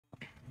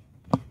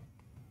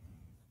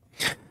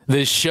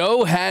The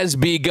show has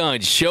begun.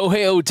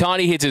 Shohei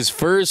Ohtani hits his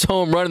first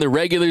home run in the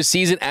regular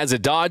season as a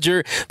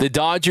Dodger. The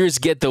Dodgers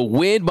get the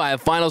win by a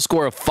final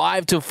score of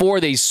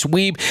 5-4. They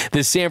sweep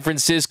the San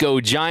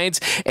Francisco Giants,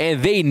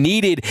 and they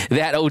needed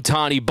that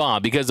Ohtani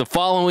bomb because the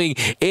following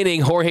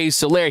inning, Jorge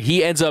Soler,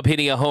 he ends up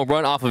hitting a home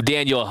run off of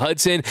Daniel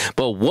Hudson.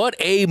 But what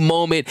a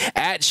moment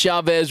at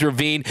Chavez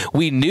Ravine.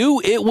 We knew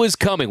it was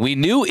coming. We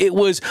knew it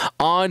was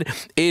on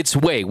its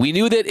way. We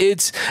knew that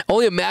it's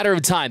only a matter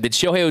of time that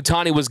Shohei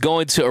Ohtani was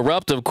going to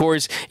erupt. Of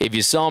course, if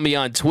you saw me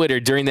on Twitter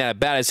during that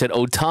at-bat, I said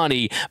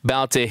Ohtani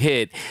about to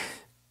hit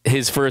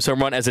his first home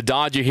run as a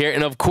Dodger here.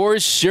 And of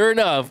course, sure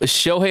enough,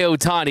 Shohei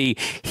Ohtani,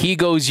 he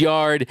goes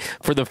yard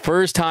for the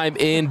first time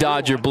in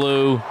Dodger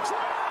blue.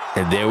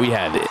 And there we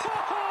have it.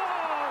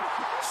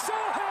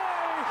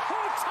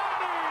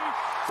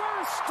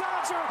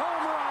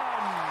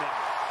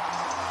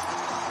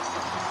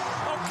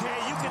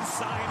 Okay, you can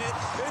sign it.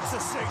 It's a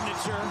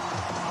signature.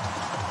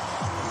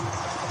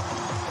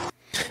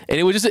 And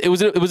it was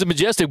a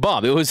majestic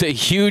bomb. It was a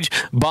huge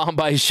bomb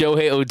by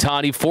Shohei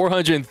Ohtani,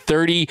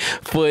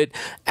 430-foot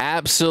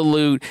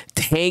absolute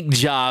tank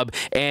job,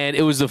 and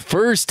it was the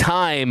first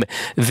time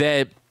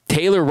that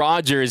Taylor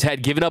Rogers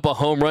had given up a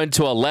home run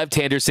to a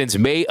left-hander since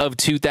May of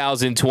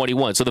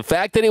 2021. So the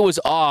fact that it was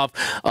off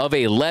of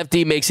a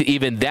lefty makes it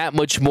even that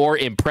much more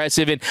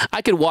impressive. And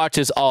I could watch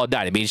this all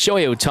night. I mean,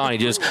 Shohei Ohtani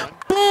just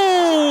boom!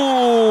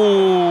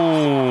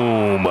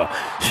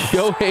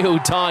 Shohei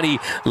Ohtani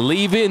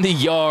leaving the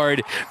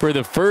yard for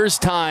the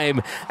first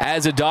time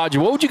as a Dodger.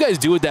 What would you guys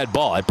do with that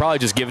ball? I'd probably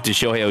just give it to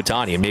Shohei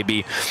Ohtani and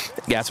maybe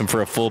ask him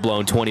for a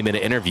full-blown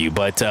 20-minute interview.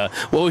 But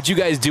what would you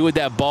guys do with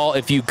that ball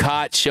if you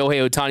caught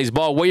Shohei Ohtani's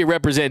ball? Where you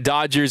represent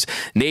Dodgers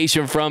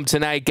Nation from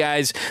tonight,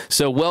 guys.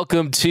 So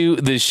welcome to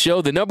the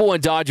show, the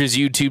 #1 Dodgers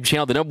YouTube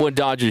channel, the #1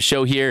 Dodgers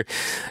show here,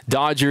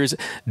 Dodgers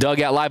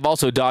Dugout Live,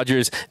 also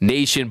Dodgers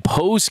Nation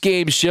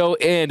post-game show.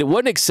 And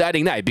what an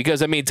exciting night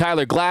because, I mean,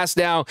 Tyler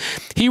Glasnow,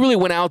 he really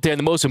went out there, and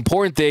the most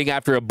important thing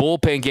after a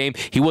bullpen game,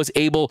 he was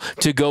able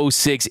to go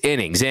 6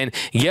 innings. And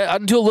yeah,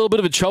 into a little bit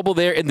of a trouble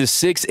there in the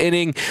 6th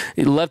inning.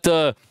 He left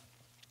a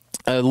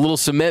little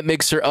cement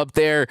mixer up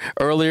there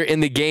earlier in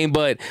the game,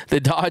 but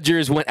the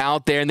Dodgers went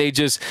out there and they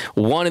just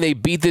won, and they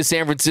beat the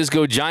San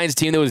Francisco Giants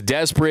team that was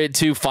desperate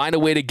to find a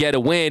way to get a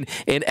win.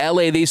 In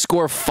LA, they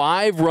score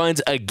 5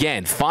 runs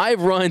again.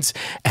 5 runs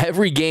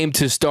every game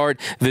to start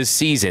the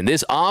season.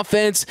 This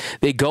offense,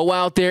 they go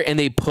out there and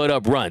they put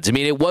up runs. I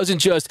mean, it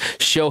wasn't just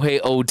Shohei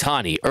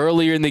Ohtani.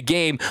 Earlier in the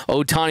game,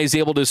 Ohtani is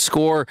able to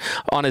score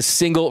on a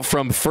single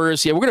from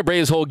first. Yeah, we're going to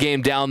break this whole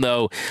game down,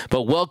 though,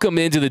 but welcome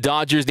into the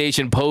Dodgers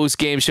Nation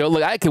post-game show.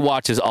 Look, I can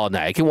watch this all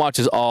night. I can watch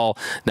this all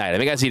night. I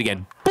think I see it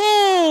again.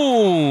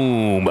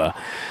 Boom!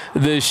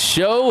 The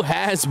show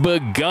has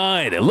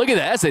begun. Look at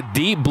that. That's a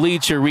deep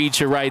bleacher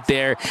reacher right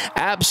there.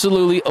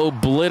 Absolutely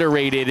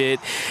obliterated it.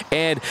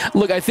 And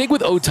look, I think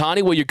with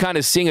Ohtani, what you're kind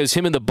of seeing as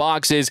him in the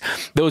box is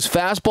those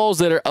fastballs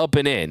that are up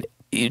and in.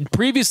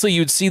 Previously,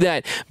 you'd see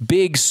that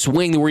big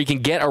swing where he can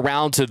get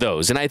around to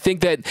those. And I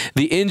think that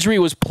the injury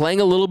was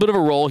playing a little bit of a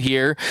role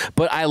here,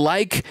 but I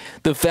like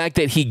the fact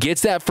that he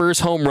gets that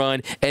first home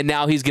run, and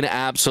now he's going to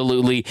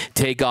absolutely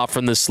take off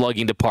from the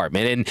slugging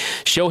department. And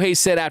Shohei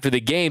said after the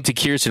game to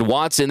Kirsten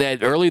Watson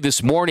that early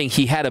this morning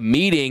he had a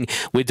meeting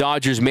with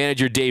Dodgers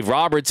manager Dave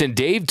Roberts, and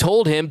Dave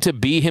told him to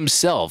be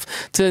himself,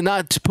 to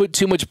not put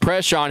too much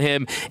pressure on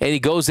him, and he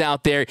goes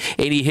out there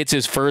and he hits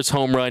his first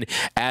home run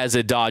as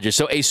a Dodger.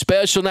 So a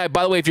special night.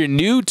 By the way, if you're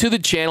new to the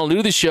channel, new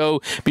to the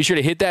show, be sure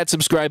to hit that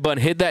subscribe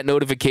button, hit that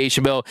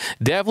notification bell.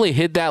 Definitely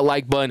hit that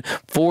like button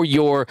for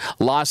your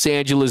Los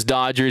Angeles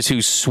Dodgers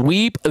who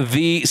sweep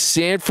the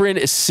San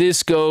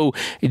Francisco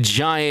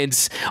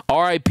Giants.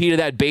 RIP to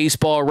that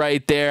baseball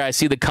right there. I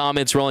see the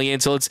comments rolling in,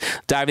 so let's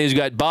dive in. We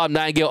got Bob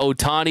Nightingale.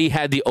 Ohtani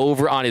had the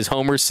over on his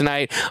homers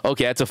tonight.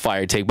 Okay, that's a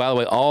fire take. By the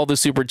way, all the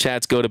super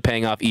chats go to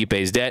paying off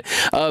Ipe's debt.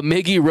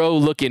 Miggy Rowe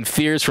looking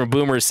fierce from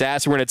Boomer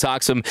Assassin. We're going to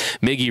talk some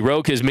Miggy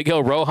Rowe because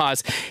Miguel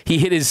Rojas, he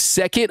hit his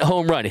second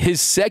home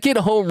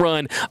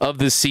run of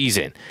the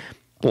season.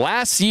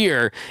 Last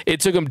year, it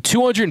took him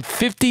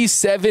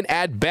 257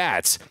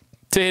 at-bats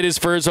to hit his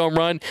first home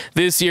run.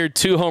 This year,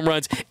 2 home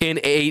runs in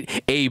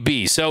 8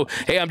 AB. So,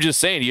 hey, I'm just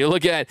saying, you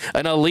look at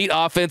an elite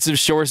offensive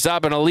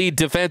shortstop, an elite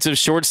defensive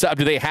shortstop.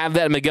 Do they have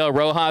that in Miguel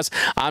Rojas?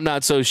 I'm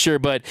not so sure,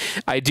 but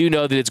I do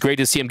know that it's great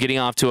to see him getting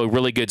off to a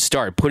really good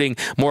start, putting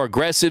more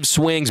aggressive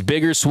swings,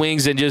 bigger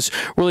swings, and just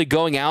really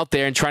going out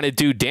there and trying to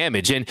do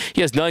damage. And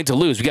he has nothing to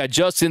lose. We got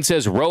Justin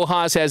says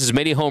Rojas has as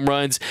many home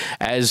runs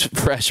as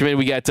freshman.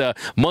 We got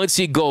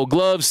Muncie Gold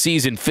Glove,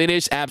 season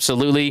finished.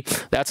 Absolutely.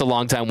 That's a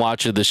long-time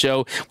watcher of the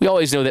show. We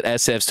always know that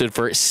SF stood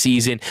for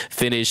season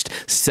finished.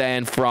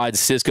 San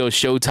Francisco,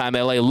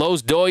 Showtime LA,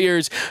 Los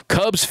Doyers,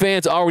 Cubs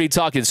fans already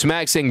talking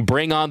smack, saying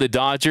bring on the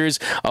Dodgers.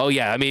 Oh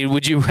yeah, I mean,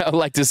 would you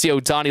like to see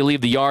Ohtani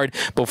leave the yard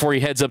before he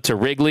heads up to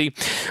Wrigley?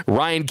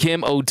 Ryan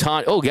Kim,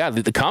 Ohtani. Oh yeah,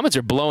 the comments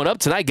are blowing up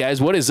tonight, guys.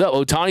 What is up?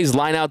 Ohtani's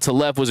line out to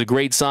left was a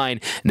great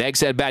sign.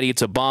 Next at bat, he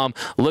hits a bomb.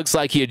 Looks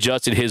like he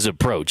adjusted his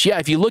approach. Yeah,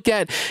 if you look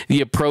at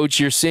the approach,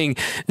 you're seeing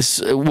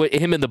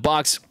him in the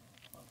box.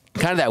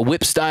 kind of that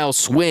whip style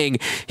swing,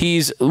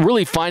 he's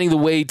really finding the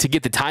way to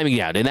get the timing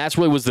out. And that's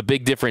really was the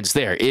big difference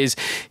there, is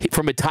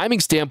from a timing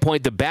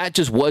standpoint, the bat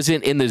just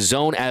wasn't in the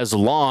zone as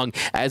long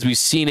as we've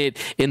seen it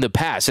in the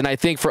past. And I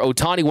think for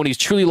Ohtani, when he's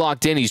truly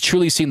locked in, he's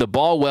truly seen the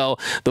ball well,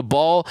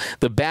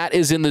 the bat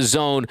is in the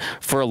zone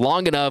for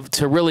long enough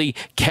to really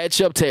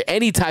catch up to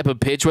any type of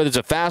pitch, whether it's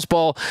a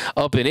fastball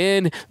up and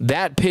in.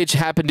 That pitch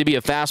happened to be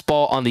a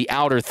fastball on the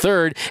outer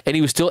third, and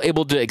he was still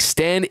able to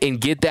extend and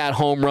get that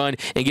home run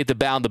and get the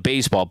bat on the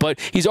baseball. But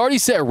he's already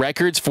set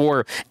records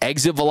for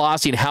exit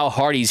velocity and how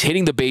hard he's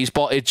hitting the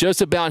baseball. It's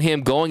just about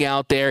him going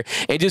out there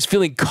and just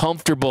feeling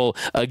comfortable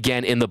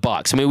again in the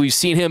box. I mean, we've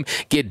seen him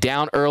get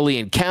down early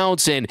in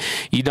counts, and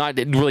you're not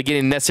really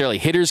getting necessarily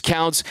hitters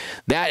counts.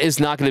 That is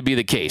not going to be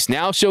the case.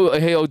 Now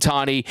Shohei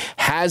Ohtani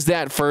has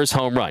that first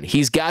home run.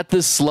 He's got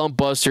the slump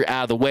buster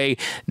out of the way.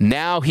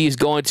 Now he's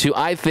going to,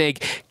 I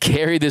think,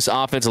 carry this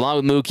offense along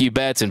with Mookie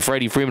Betts and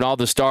Freddie Freeman, all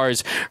the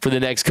stars, for the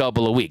next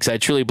couple of weeks. I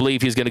truly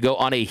believe he's going to go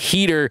on a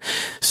heater.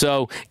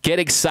 So get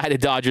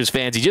excited, Dodgers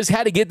fans. He just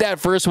had to get that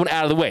first one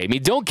out of the way. I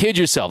mean, don't kid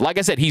yourself. Like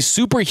I said, he's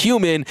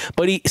superhuman,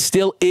 but he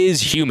still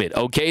is human,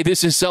 okay?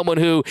 This is someone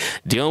who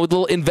dealing with a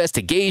little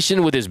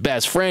investigation with his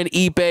best friend,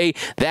 Ipe.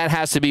 That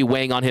has to be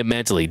weighing on him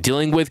mentally.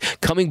 Dealing with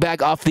coming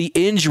back off the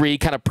injury,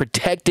 kind of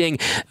protecting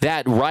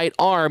that right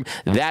arm,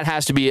 that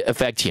has to be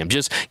affecting him.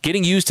 Just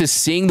getting used to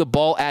seeing the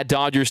ball at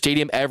Dodger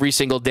Stadium every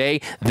single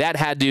day, that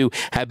had to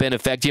have been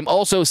affecting him.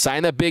 Also,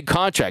 sign that big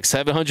contract,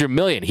 $700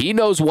 million. He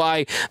knows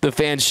why the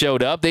fans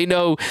showed up. They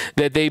know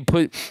that they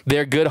put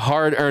their good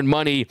hard-earned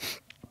money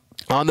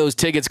on those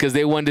tickets because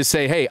they wanted to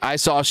say, hey, I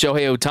saw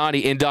Shohei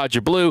Ohtani in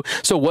Dodger Blue.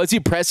 So was he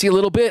pressing a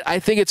little bit? I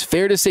think it's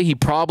fair to say he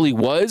probably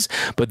was,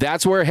 but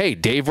that's where, hey,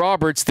 Dave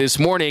Roberts this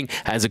morning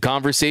has a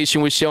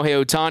conversation with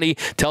Shohei Ohtani,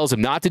 tells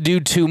him not to do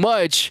too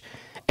much,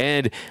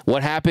 and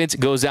what happens?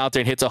 Goes out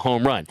there and hits a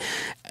home run.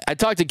 I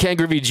talked to Ken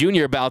Griffey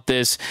Jr. about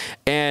this,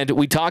 and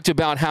we talked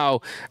about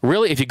how,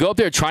 really, if you go up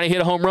there trying to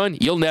hit a home run,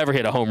 you'll never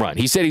hit a home run.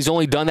 He said he's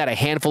only done that a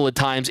handful of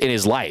times in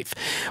his life,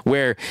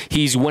 where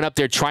he's went up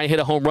there trying to hit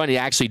a home run and he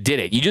actually did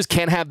it. You just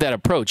can't have that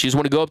approach. You just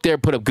want to go up there,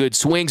 put up good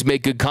swings,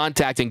 make good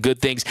contact, and good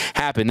things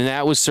happen. And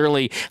that was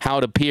certainly how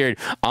it appeared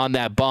on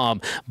that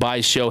bomb by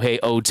Shohei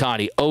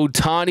Ohtani.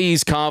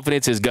 Ohtani's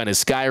confidence is going to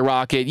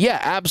skyrocket. Yeah,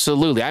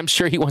 absolutely. I'm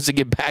sure he wants to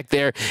get back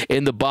there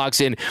in the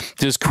box and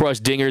just crush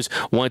dingers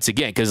once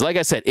again, because like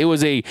I said, it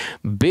was a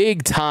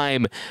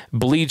big-time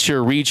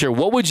bleacher reacher.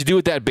 What would you do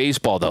with that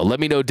baseball, though? Let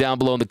me know down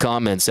below in the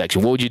comments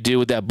section. What would you do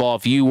with that ball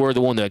if you were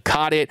the one that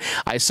caught it?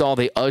 I saw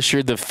they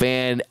ushered the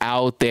fan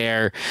out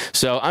there.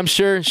 So I'm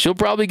sure she'll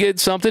probably get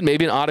something,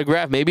 maybe an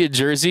autograph, maybe a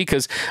jersey,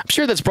 because I'm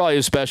sure that's probably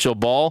a special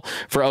ball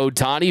for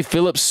Ohtani.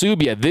 Philip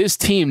Subia, this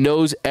team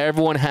knows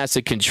everyone has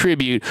to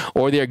contribute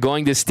or they're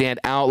going to stand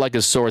out like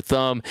a sore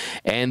thumb,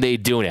 and they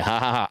doing it. Ha,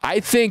 ha, ha. I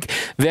think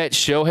that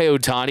Shohei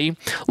Ohtani,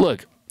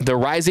 look, the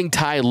rising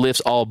tide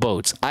lifts all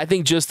boats. I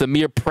think just the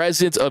mere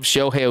presence of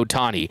Shohei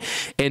Ohtani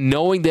and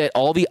knowing that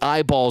all the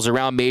eyeballs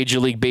around Major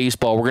League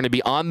Baseball were going to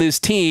be on this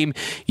team,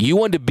 you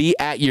wanted to be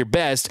at your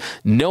best,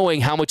 knowing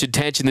how much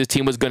attention this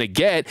team was going to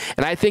get.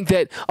 And I think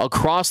that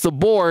across the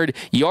board,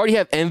 you already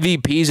have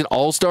MVPs and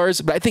All-Stars,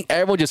 but I think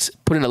everyone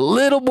just put in a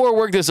little more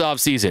work this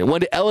offseason,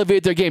 wanted to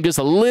elevate their game just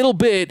a little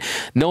bit,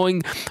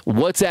 knowing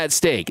what's at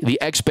stake, the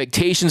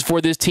expectations for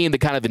this team, the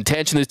kind of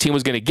attention this team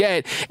was going to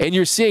get. And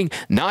you're seeing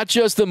not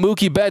just the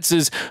Mookie Betts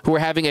who are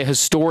having a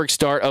historic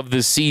start of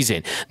the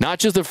season. Not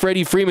just the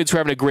Freddie Freemans who are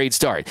having a great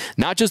start.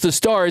 Not just the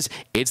stars,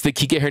 it's the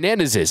Kike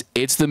Hernandezes.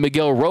 It's the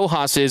Miguel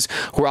Rojases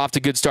who are off to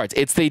good starts.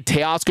 It's the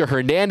Teoscar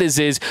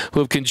Hernandezes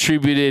who have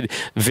contributed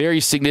very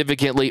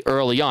significantly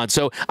early on.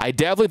 So I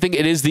definitely think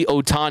it is the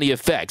Ohtani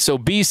effect. So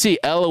BC,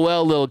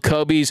 LOL, little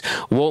Cubbies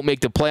won't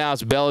make the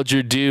playoffs.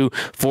 Bellinger due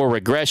for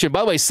regression. By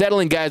the way,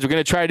 settling, guys, we're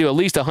going to try to do at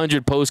least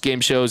 100 post-game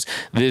shows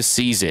this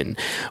season.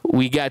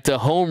 We got the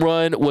home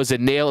run was a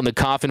nail in the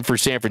coffin for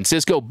San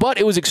Francisco, but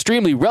it was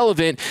extremely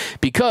relevant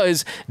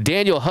because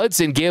Daniel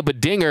Hudson gave a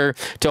dinger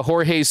to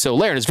Jorge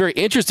Soler. And it's very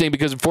interesting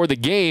because before the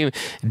game,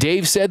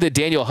 Dave said that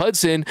Daniel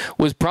Hudson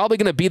was probably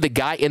going to be the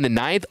guy in the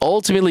ninth.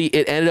 Ultimately,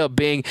 it ended up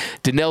being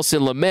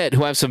Dinelson Lamet,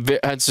 who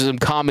had some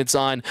comments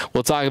on.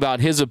 We'll talk about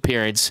his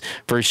appearance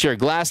for sure.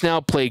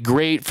 Glasnow played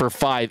great for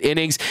 5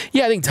 innings.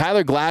 Yeah, I think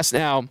Tyler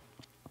Glasnow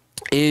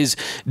is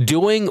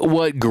doing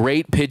what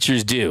great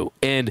pitchers do.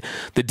 And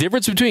the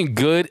difference between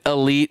good,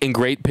 elite, and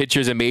great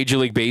pitchers in Major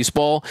League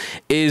Baseball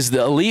is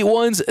the elite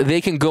ones, they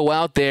can go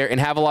out there and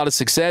have a lot of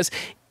success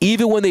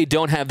even when they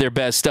don't have their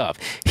best stuff.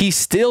 He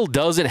still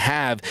doesn't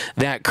have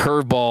that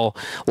curveball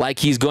like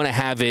he's going to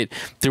have it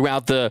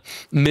throughout the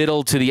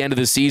middle to the end of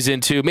the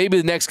season to maybe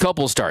the next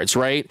couple starts,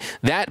 right?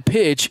 That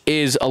pitch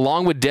is,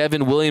 along with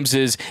Devin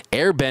Williams'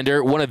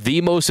 airbender, one of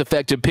the most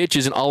effective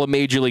pitches in all of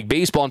Major League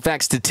Baseball. In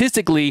fact,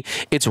 statistically,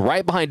 it's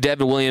right behind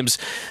Devin Williams'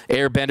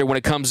 airbender when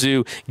it comes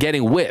to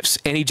getting whiffs,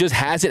 and he just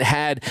hasn't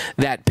had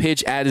that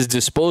pitch at his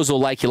disposal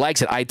like he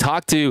likes it. I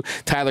talked to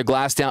Tyler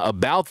Glasnow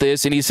about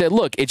this, and he said,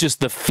 look, it's just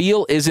the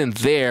feel is isn't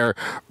there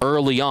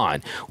early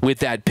on with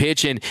that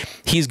pitch, and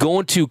he's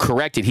going to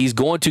correct it. He's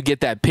going to get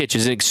that pitch.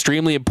 It's an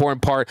extremely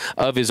important part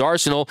of his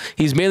arsenal.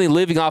 He's mainly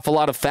living off a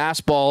lot of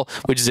fastball,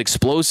 which is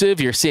explosive.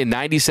 You're seeing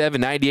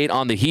 97, 98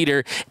 on the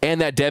heater, and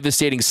that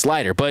devastating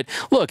slider. But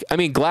look, I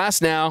mean,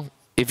 Glasnow,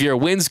 if you're a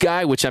wins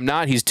guy, which I'm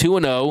not, he's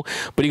 2-0,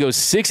 but he goes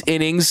 6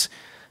 innings,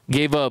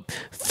 gave up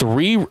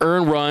 3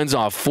 earned runs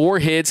off 4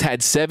 hits,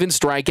 had 7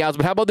 strikeouts.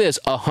 But how about this?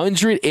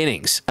 100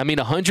 innings. I mean,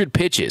 100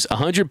 pitches.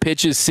 100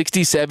 pitches,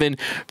 67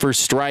 for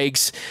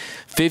strikes,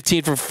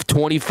 15 for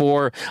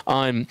 24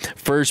 on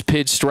first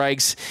pitch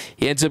strikes.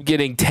 He ends up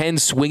getting 10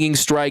 swinging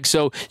strikes.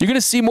 So you're going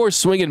to see more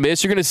swing and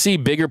miss. You're going to see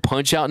bigger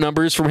punch-out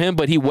numbers from him.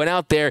 But he went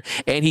out there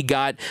and he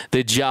got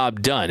the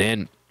job done.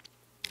 And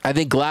I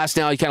think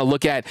Glasnow, you kind of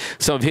look at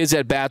some of his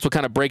at-bats. We'll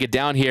kind of break it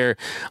down here.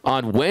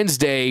 On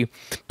Wednesday,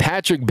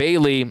 Patrick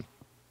Bailey,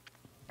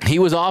 he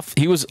was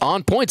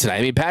on point tonight.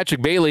 I mean,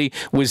 Patrick Bailey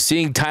was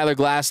seeing Tyler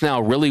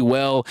Glasnow really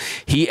well.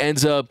 He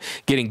ends up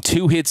getting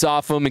 2 hits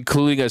off him,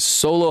 including a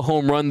solo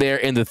home run there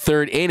in the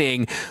 3rd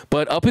inning.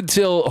 But up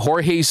until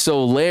Jorge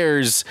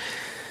Soler's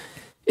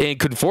and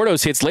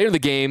Conforto's hits later in the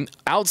game,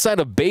 outside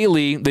of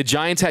Bailey, the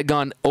Giants had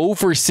gone 0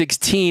 for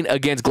 16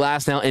 against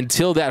Glasnow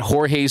until that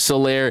Jorge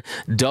Soler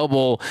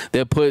double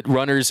that put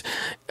runners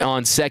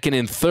on 2nd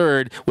and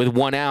 3rd with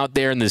 1 out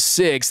there in the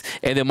 6th.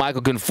 And then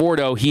Michael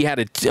Conforto, he had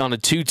on a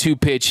 2-2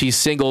 pitch, he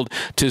singled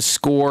to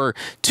score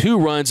 2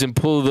 runs and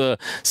pull the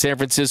San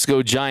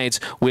Francisco Giants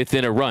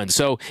within a run.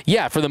 So,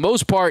 yeah, for the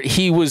most part,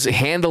 he was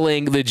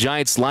handling the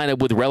Giants lineup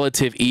with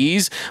relative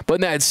ease. But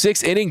in that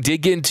 6th inning,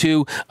 did get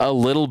into a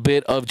little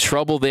bit of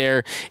trouble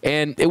there,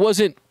 and it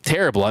wasn't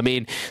terrible. I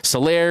mean,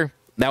 Soler,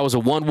 that was a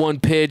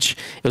 1-1 pitch.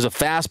 It was a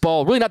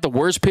fastball. Really not the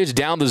worst pitch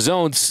down the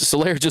zone.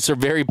 Soler just a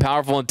very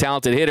powerful and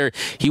talented hitter.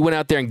 He went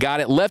out there and got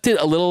it. Left it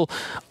a little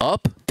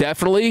up,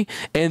 definitely.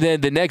 And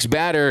then the next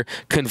batter,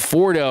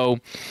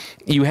 Conforto,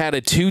 you had a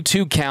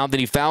 2-2 count.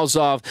 Then he fouls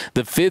off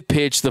the 5th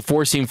pitch, the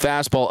 4-seam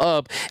fastball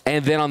up.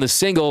 And then on the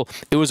single,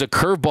 it was a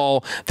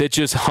curveball that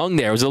just hung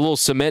there. It was a little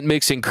cement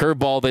mixing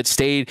curveball that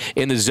stayed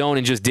in the zone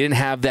and just didn't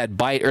have that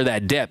bite or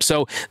that depth.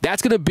 So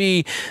that's going to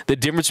be the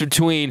difference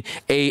between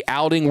a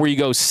outing where you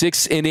go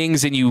 6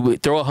 innings and you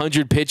throw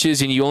 100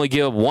 pitches and you only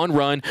give up 1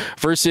 run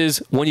versus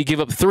when you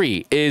give up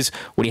 3, is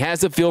when he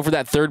has the feel for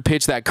that 3rd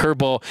pitch, that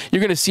curveball, you're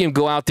going to see him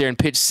go out there and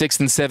pitch 6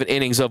 and 7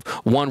 innings of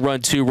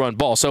 1-run, 2-run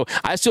ball. So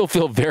I still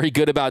feel very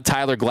good about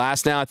Tyler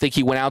Glasnow. I think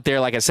he went out there,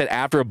 like I said,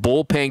 after a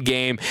bullpen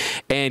game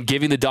and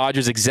giving the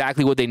Dodgers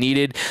exactly what they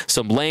needed.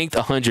 Some length,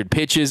 100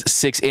 pitches,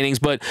 6 innings.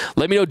 But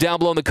let me know down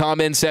below in the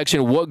comment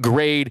section, what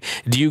grade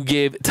do you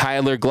give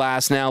Tyler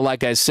Glasnow?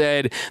 Like I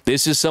said,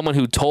 this is someone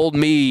who told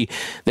me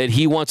that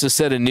he wants to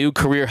set a new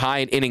career high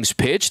in innings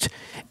pitched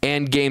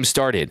and games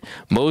started.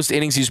 Most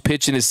innings he's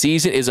pitched in a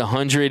season is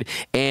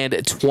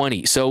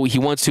 120. So he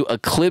wants to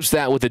eclipse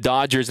that with the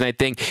Dodgers, and I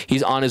think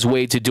he's on his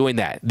way to doing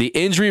that. The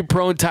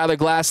injury-prone Tyler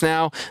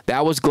Glasnow,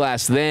 that was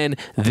Glass then.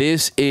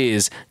 This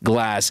is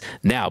Glass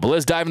now. But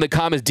let's dive in the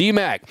comments.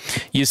 D-Mac,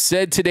 you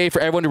said today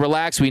for everyone to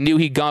relax. We knew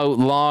he'd go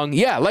long.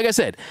 Yeah, like I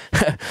said,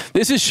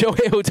 this is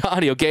Shohei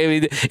Ohtani, okay? I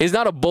mean, it's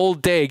not a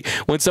bold take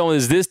when someone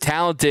is this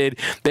talented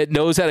that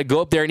knows how to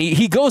go up there, and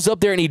he goes up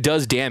there and he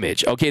does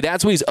damage, okay?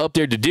 That's what he's up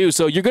there to do.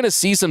 So you're going to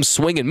see some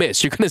swing and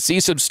miss. You're going to see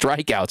some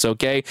strikeouts,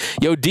 okay?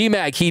 Yo,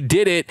 D-Mac, he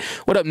did it.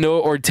 What up,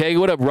 Noah Ortega?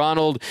 What up,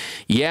 Ronald?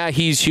 Yeah,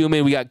 he's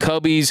human. We got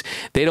Cubbies.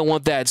 They don't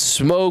want that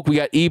smoke. We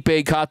got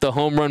Ipe caught the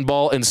home run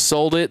ball and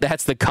sold it.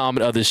 That's the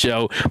comment of the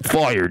show.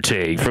 Fire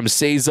take from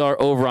Cesar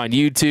over on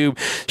YouTube.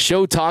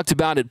 Show talked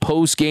about it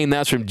post-game.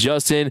 That's from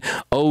Justin.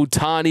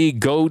 Ohtani,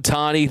 go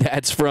Tani.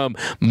 That's from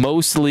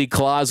Mostly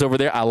Claus over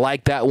there. I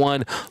like that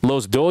one.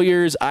 Los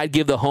Doyers, I'd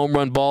give the home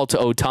run ball to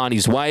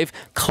Ohtani's wife.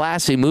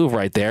 Classy move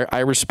right there. I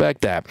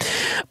respect that.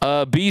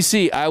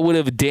 BC, I would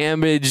have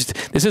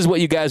damaged. This is what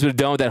you guys would have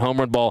done with that home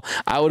run ball.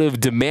 I would have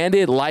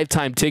demanded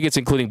lifetime tickets,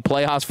 including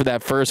playoffs for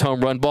that first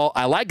home run ball.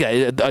 I like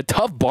that. A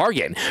tough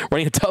bargain.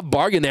 Running a tough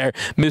bargain there,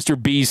 Mr.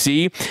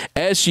 BC.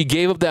 As she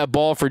gave up that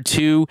ball for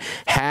 2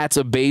 hats,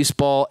 a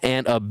baseball,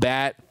 and a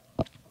bat.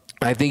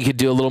 I think he could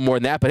do a little more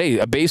than that. But, hey,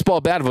 a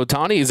baseball bat of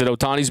Ohtani, is it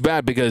Ohtani's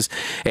bat? Because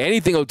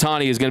anything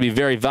Ohtani is going to be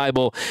very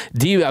valuable.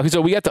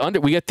 So we got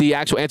the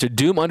actual answer.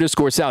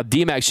 Doom_South.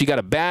 D-Max, she got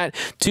a bat,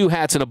 2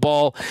 hats, and a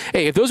ball.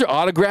 Hey, if those are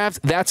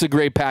autographed, that's a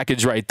great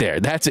package right there.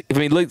 I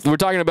mean, we're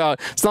talking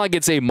about, it's not like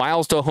it's a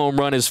milestone home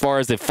run as far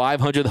as the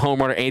 500th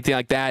home run or anything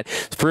like that.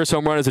 First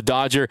home run as a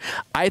Dodger.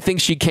 I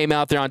think she came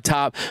out there on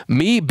top.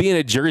 Me being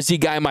a jersey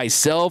guy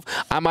myself,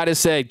 I might have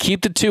said,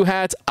 keep the 2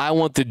 hats. I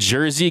want the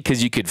jersey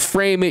because you could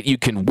frame it. You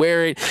can wear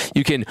it.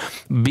 You can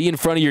be in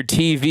front of your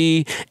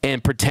TV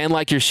and pretend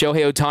like you're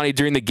Shohei Ohtani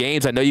during the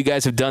games. I know you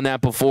guys have done that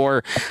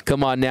before.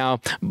 Come on now.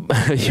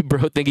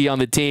 Bro thinking on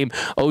the team.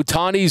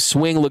 Ohtani's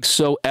swing looks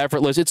so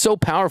effortless. It's so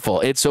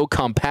powerful. It's so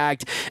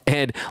compact.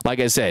 And like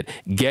I said,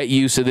 get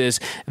used to this.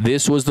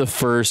 This was the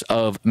first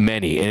of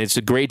many. And it's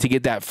great to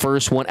get that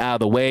first one out of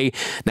the way.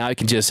 Now I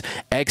can just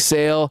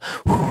exhale.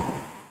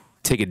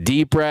 take a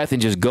deep breath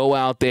and just go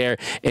out there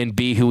and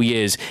be who he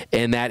is,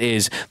 and that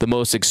is the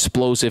most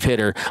explosive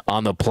hitter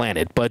on the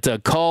planet. But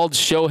called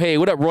Shohei.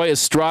 What up, Roy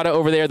Estrada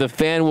over there? The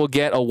fan will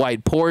get a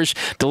white Porsche.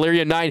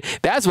 Delirium 9.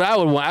 That's what I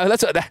would want.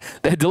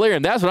 That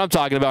Delirium, that's what I'm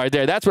talking about right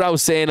there. That's what I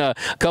was saying a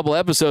couple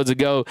episodes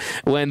ago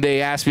when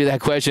they asked me that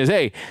question. Is,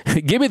 hey,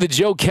 give me the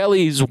Joe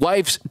Kelly's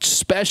wife's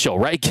special,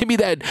 right? Give me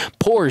that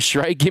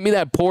Porsche, right? Give me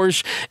that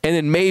Porsche, and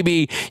then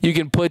maybe you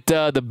can put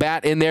the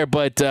bat in there.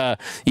 But,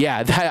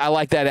 yeah, I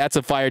like that. That's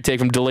a fire take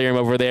from Delirium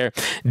over there.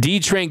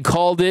 D-Train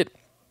called it.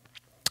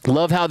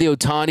 Love how the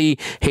Ohtani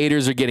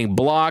haters are getting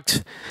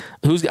blocked.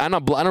 I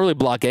don't really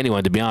block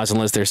anyone, to be honest,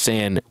 unless they're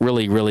saying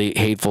really, really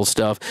hateful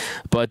stuff.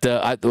 But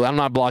I'm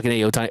not blocking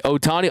any Ohtani.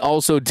 Ohtani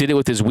also did it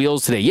with his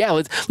wheels today. Yeah,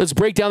 let's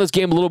break down this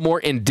game a little more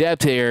in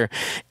depth here.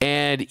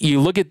 And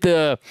you look at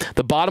the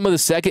bottom of the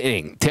second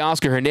inning.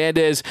 Teoscar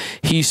Hernandez,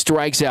 he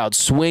strikes out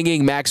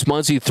swinging. Max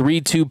Muncy,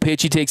 3-2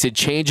 pitch. He takes a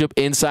changeup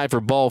inside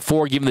for ball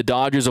 4, giving the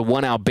Dodgers a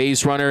 1-out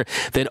base runner.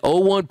 Then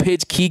 0-1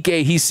 pitch,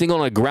 Kike, he's single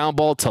on a ground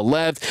ball to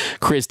left.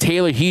 Chris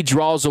Taylor, he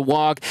draws a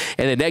walk.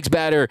 And the next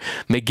batter,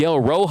 Miguel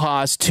Rojas,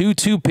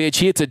 2-2 pitch.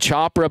 He hits a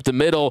chopper up the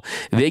middle.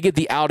 They get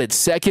the out at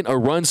second. A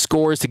run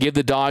scores to give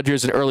the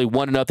Dodgers an early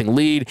 1-0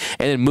 lead.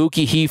 And then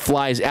Mookie, he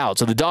flies out.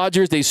 So the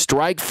Dodgers, they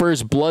strike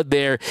first blood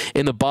there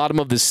in the bottom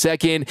of the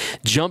second.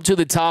 Jump to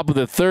the top of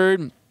the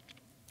third.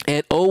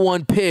 And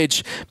 0-1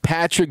 pitch,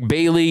 Patrick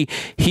Bailey,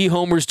 he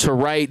homers to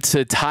right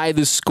to tie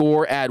the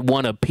score at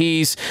 1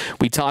 apiece.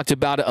 We talked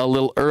about it a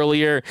little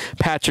earlier.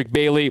 Patrick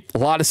Bailey, a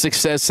lot of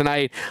success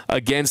tonight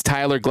against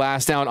Tyler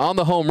Glasnow. And on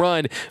the home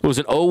run, it was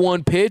an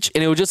 0-1 pitch,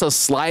 and it was just a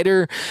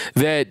slider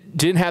that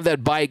didn't have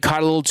that bite,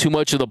 caught a little too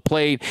much of the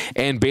plate,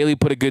 and Bailey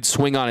put a good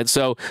swing on it.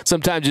 So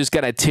sometimes you just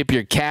got to tip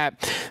your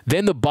cap.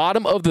 Then the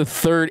bottom of the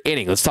third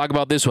inning, let's talk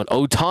about this one.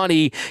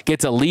 Ohtani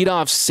gets a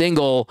leadoff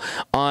single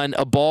on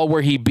a ball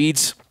where he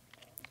beats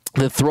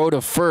the throw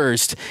to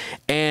first,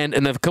 and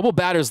a couple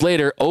batters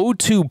later,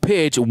 0-2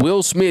 pitch,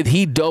 Will Smith,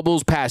 he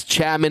doubles past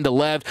Chapman to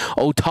left.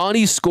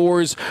 Ohtani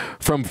scores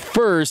from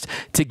first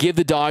to give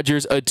the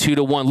Dodgers a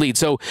 2-1 lead.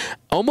 So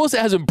almost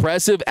as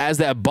impressive as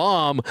that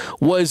bomb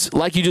was,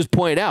 like you just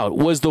pointed out,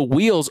 was the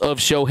wheels of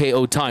Shohei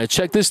Ohtani.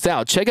 Check this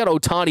out. Check out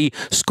Ohtani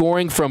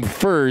scoring from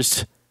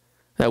first.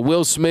 That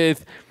Will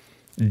Smith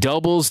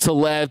doubles to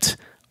left.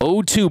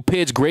 0-2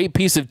 pitch, great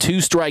piece of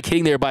two-strike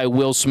hitting there by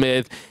Will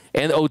Smith.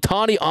 And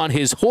Ohtani on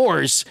his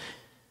horse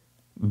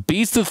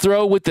beats the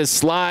throw with the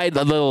slide,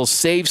 a little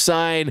safe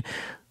sign.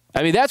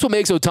 I mean, that's what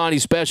makes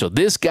Ohtani special.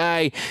 This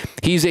guy,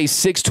 he's a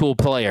six-tool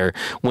player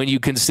when you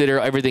consider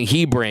everything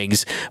he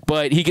brings,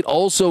 but he can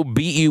also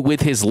beat you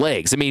with his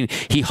legs. I mean,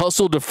 he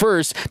hustled to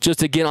first just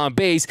to get on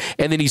base,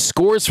 and then he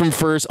scores from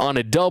first on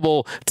a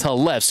double to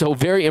left. So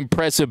very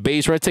impressive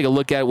base run. Take a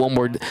look at it one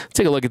more.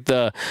 Take a look at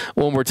the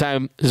one more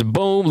time. Just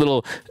boom,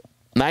 little.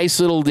 Nice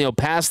little,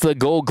 past the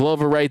Gold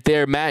Glover right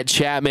there, Matt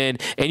Chapman.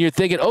 And you're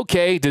thinking,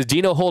 okay, does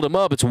Dino hold him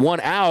up? It's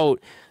 1 out.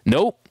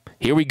 Nope.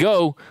 Here we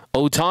go.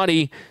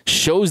 Ohtani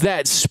shows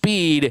that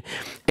speed,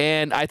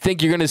 and I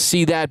think you're going to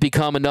see that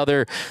become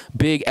another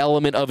big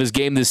element of his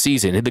game this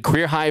season. The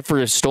career high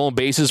for stolen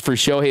bases for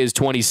Shohei is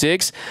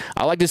 26.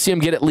 I like to see him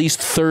get at least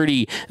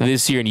 30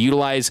 this year and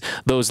utilize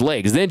those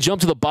legs. Then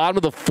jump to the bottom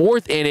of the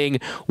fourth inning,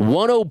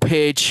 1-0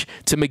 pitch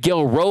to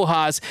Miguel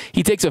Rojas.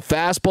 He takes a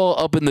fastball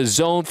up in the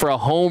zone for a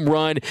home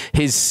run,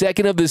 his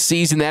second of the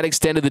season. That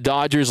extended the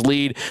Dodgers'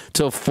 lead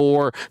to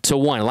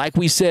 4-1. Like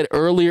we said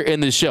earlier in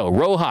the show,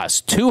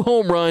 Rojas, 2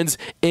 home runs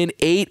in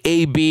 8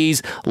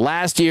 ABs.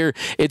 Last year,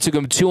 it took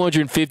him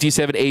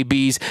 257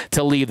 ABs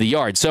to leave the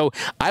yard. So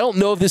I don't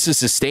know if this is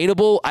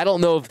sustainable. I don't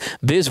know if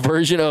this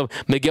version of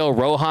Miguel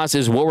Rojas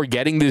is what we're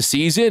getting this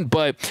season,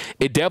 but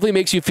it definitely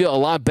makes you feel a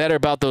lot better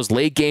about those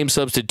late game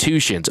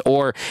substitutions,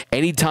 or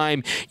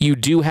anytime you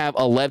do have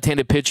a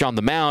left-handed pitcher on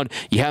the mound,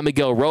 you have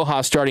Miguel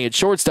Rojas starting at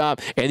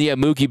shortstop, and you have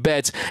Mookie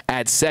Betts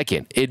at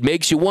second. It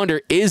makes you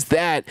wonder, is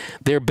that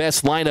their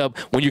best lineup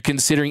when you're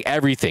considering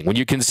everything, when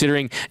you're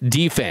considering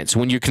defense,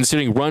 when you're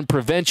considering run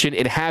prevention,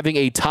 and having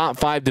a top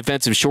 5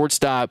 defensive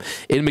shortstop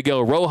in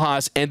Miguel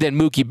Rojas, and then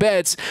Mookie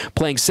Betts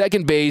playing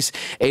second base,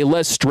 a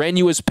less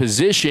strenuous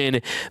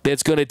position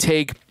that's going to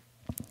take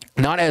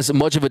not as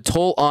much of a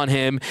toll on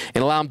him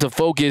and allow him to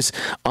focus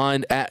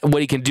on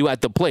what he can do at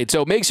the plate.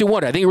 So it makes you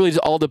wonder. I think it really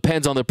all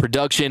depends on the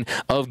production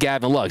of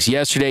Gavin Lux.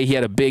 Yesterday, he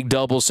had a big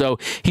double, so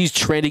he's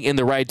trending in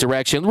the right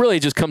direction. Really,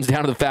 it just comes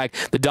down to the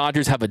fact the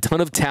Dodgers have a ton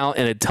of talent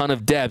and a ton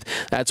of depth.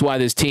 That's why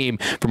this team,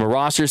 from a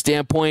roster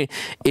standpoint,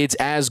 it's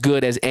as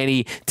good as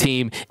any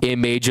team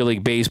in Major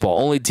League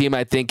Baseball. Only team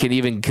I think can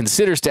even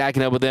consider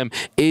stacking up with them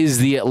is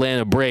the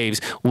Atlanta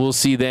Braves. We'll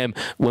see them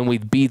when we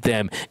beat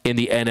them in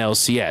the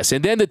NLCS.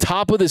 And then the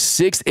top of the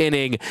sixth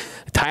inning.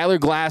 Tyler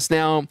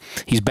Glasnow,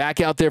 he's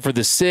back out there for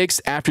the sixth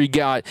after he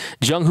got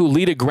Jung-Hoo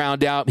Lee to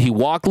ground out. He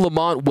walked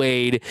Lamont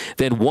Wade,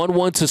 then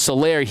 1-1 to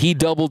Soler. He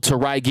doubled to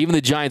right, giving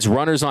the Giants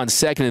runners on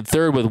second and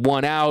third with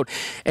one out,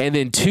 and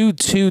then 2-2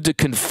 to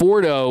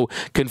Conforto.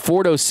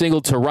 Conforto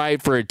singled to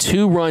right for a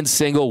 2-run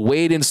single.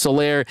 Wade and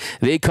Soler,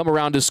 they come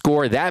around to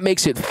score. That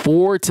makes it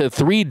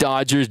 4-3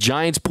 Dodgers.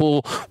 Giants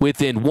pull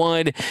within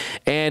one,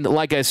 and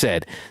like I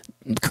said,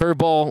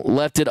 curveball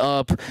left it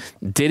up,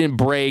 didn't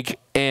break,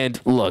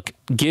 and look,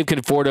 give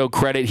Conforto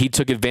credit, he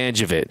took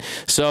advantage of it.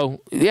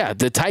 So yeah,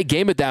 the tight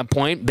game at that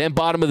point. Then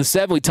bottom of the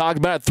seventh, we talked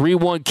about it,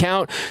 3-1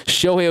 count.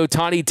 Shohei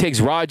Ohtani takes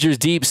Rogers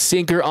deep,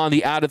 sinker on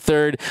the out of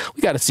third.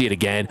 We got to see it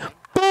again.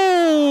 Boom!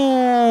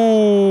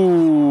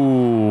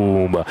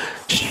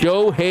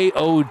 Shohei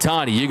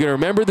Ohtani. You're going to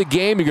remember the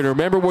game. You're going to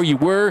remember where you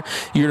were.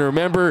 You're going to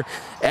remember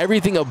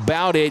everything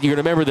about it. You're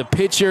going to remember the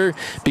pitcher,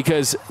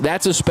 because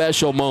that's a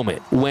special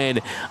moment when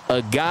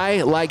a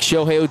guy like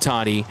Shohei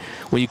Ohtani,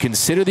 when you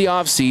consider the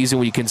offseason,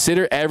 when you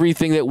consider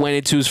everything that went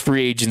into his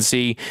free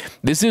agency,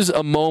 this is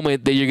a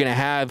moment that you're going to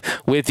have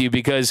with you,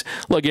 because,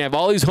 look, you have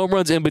all these home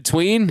runs in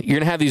between. You're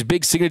going to have these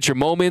big signature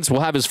moments.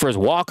 We'll have his first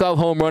walk-off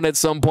home run at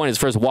some point, his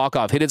first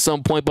walk-off hit at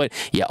some point, but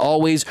you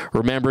always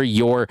remember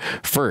your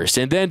first.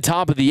 And then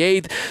top of the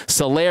eighth,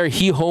 Soler,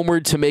 he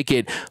homered to make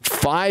it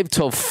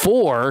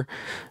 5-4.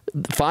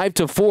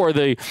 5-4.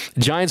 The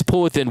Giants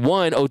pull within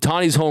one.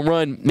 Ohtani's home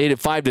run made it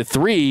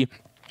 5-3.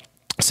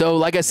 So,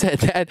 like I said,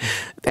 that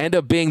ended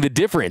up being the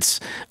difference,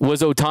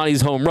 was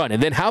Ohtani's home run.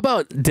 And then how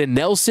about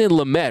Dinelson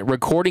Lamet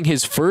recording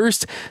his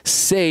first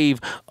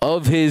save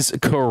of his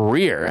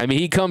career? I mean,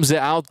 he comes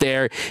out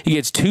there, he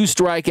gets 2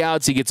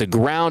 strikeouts, he gets a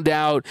ground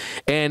out,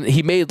 and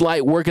he made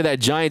light work of that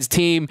Giants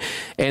team.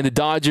 And the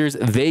Dodgers,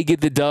 they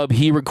get the dub.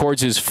 He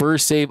records his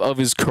first save of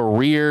his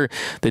career.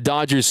 The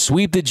Dodgers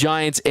sweep the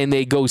Giants, and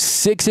they go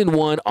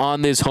 6-1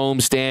 on this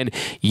homestand.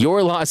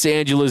 Your Los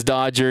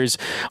Dodgers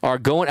are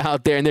going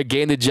out there, and they're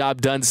getting the job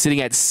done,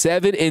 sitting at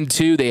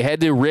 7-2. They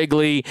head to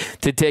Wrigley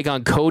to take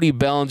on Cody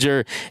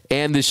Bellinger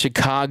and the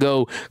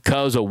Chicago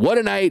Cubs. So what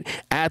a night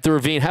at the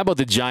Ravine. How about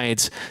the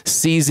Giants?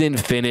 Season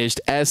finished.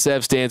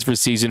 SF stands for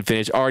season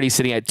finished. Already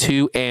sitting at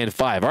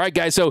 2-5. All right,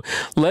 guys, so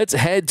let's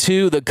head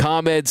to the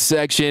comments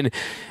section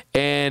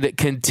and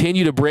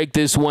continue to break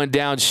this one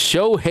down.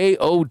 Shohei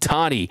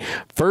Ohtani,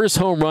 first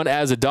home run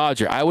as a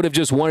Dodger. I would have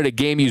just wanted a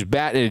game-used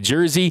bat and a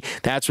jersey.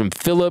 That's from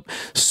Philip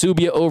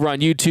Subia over on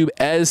YouTube.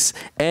 SNS.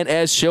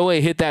 Shohei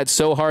hit that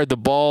so hard the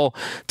ball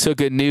took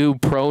a new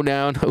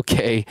pronoun.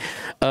 Okay.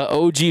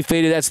 OG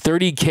faded. That's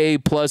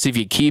 $30K plus if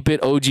you keep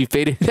it. OG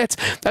faded. That's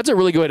a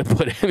really good way to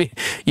put it. I mean,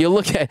 you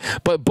look at,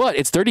 but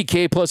it's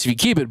 $30K plus if you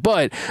keep it.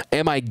 But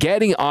am I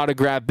getting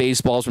autographed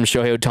baseballs from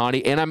Shohei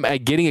Ohtani, and am I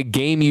getting a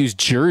game-used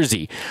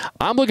jersey?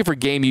 I'm looking for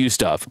game-used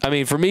stuff. I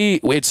mean, for me,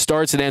 it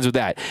starts and ends with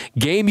that.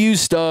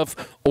 Game-used stuff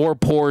or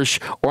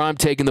Porsche, or I'm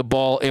taking the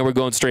ball and we're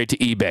going straight to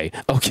eBay.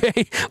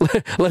 Okay?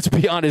 Let's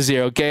be honest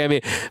here, okay? I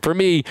mean, for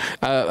me,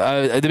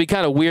 it'd be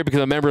kind of weird because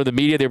I'm a member of the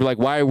media. They'd be like,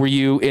 why were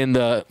you in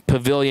the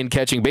pavilion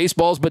catching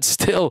baseballs? But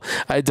still,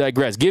 I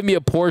digress. Give me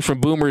a Porsche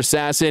from Boomer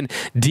Assassin.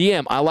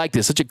 DM, I like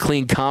this. Such a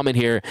clean comment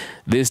here.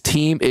 This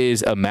team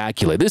is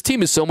immaculate. This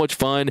team is so much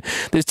fun.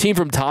 This team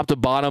from top to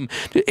bottom,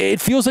 it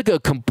feels like a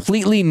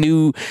completely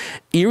new,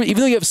 even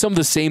though you have some of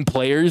the same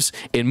players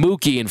in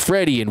Mookie and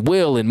Freddie and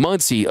Will and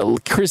Muncy,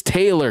 Chris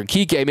Taylor,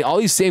 Kike, I mean, all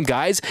these same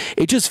guys,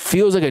 it just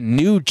feels like a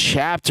new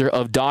chapter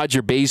of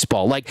Dodger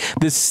baseball. Like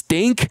the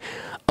stink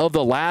of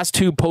the last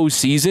 2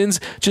 postseasons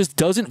just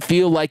doesn't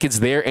feel like it's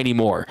there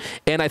anymore.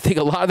 And I think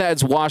a lot of that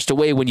is washed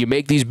away when you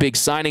make these big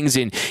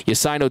signings and you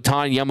sign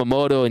Ohtani,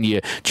 Yamamoto, and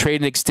you trade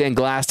and extend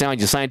Glasnow,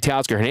 and you sign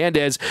Teoscar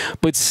Hernandez.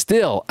 But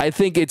still, I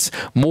think it's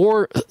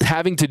more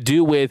having to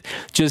do with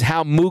just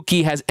how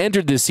Mookie has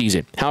entered this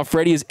season, how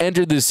Freddie has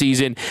entered this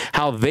season,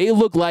 how they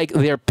look like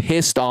they're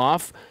pissed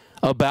off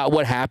about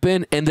what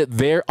happened, and that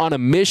they're on a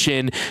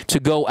mission to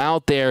go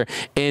out there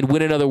and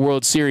win another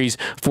World Series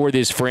for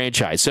this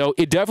franchise. So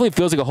it definitely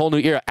feels like a whole new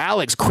era.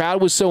 Alex, crowd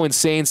was so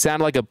insane,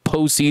 sounded like a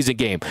postseason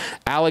game.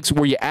 Alex,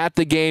 were you at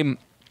the game?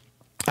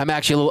 I'm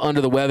actually a little under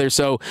the weather,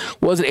 so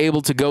wasn't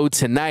able to go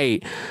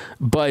tonight,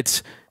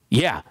 but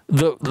yeah,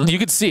 you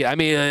could see it. I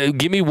mean,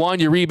 give me Juan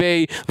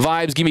Uribe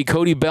vibes. Give me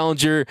Cody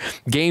Bellinger,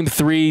 Game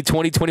 3,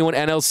 2021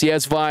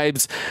 NLCS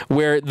vibes,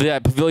 where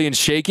that pavilion's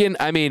shaking.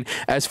 I mean,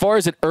 as far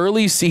as an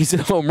early season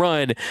home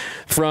run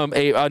from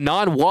a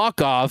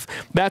non-walk-off,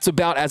 that's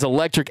about as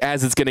electric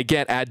as it's going to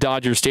get at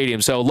Dodger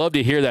Stadium. So love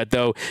to hear that,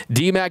 though.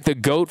 D-Mac, the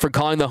GOAT, for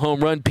calling the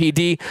home run.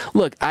 PD,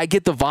 look, I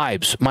get the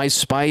vibes. My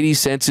spidey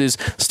senses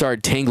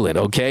start tingling,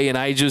 okay? And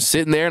I just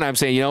sitting there and I'm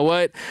saying, you know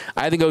what?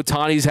 I think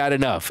Ohtani's had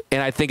enough.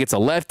 And I think it's a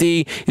lefty.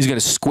 He's going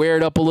to square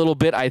it up a little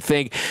bit. I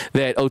think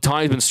that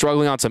Ohtani's been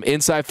struggling on some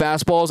inside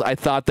fastballs. I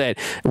thought that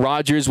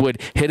Rogers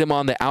would hit him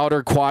on the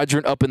outer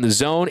quadrant up in the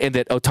zone and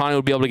that Ohtani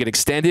would be able to get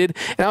extended.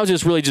 And I was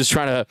just really just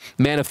trying to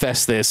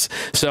manifest this.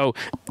 So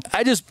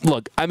I just,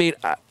 look, I mean,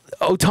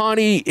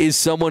 Ohtani is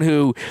someone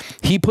who,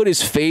 he put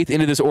his faith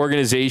into this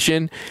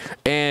organization,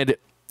 and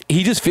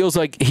he just feels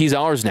like he's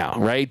ours now,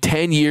 right?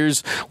 10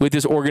 years with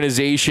this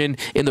organization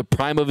in the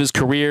prime of his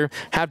career.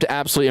 Have to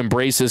absolutely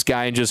embrace this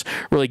guy and just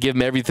really give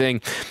him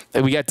everything.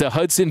 And we got the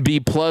Hudson B+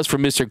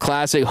 from Mr.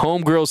 Classic.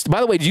 Homegirls. By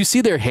the way, did you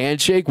see their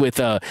handshake with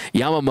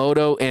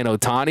Yamamoto and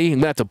Ohtani? I'm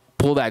going to have to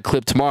pull that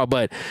clip tomorrow,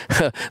 but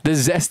the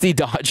zesty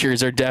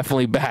Dodgers are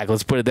definitely back.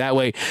 Let's put it that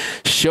way.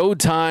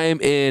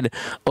 Showtime in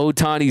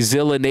Ohtani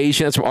Zilla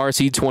Nation. That's from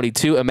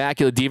RC22.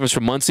 Immaculate defense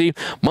from Muncie.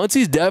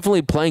 Muncie's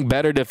definitely playing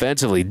better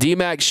defensively.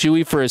 D-Mac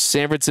Shohei for a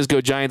San Francisco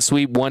Giants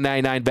sweep.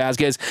 199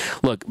 Vasquez.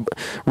 Look,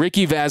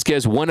 Ricky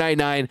Vasquez,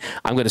 199.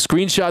 I'm going to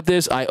screenshot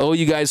this. I owe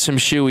you guys some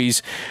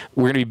Shoheis.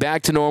 We're going to be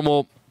back to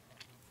normal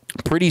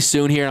pretty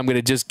soon here. I'm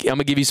gonna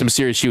give you some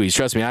serious shoeies.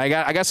 Trust me, I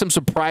got some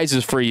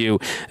surprises for you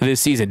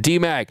this season.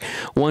 D-Mac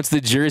wants the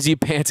jersey,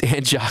 pants,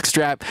 and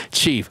jockstrap.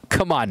 Chief,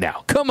 come on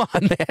now. Come on,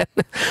 man.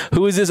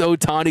 Who is this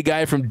Ohtani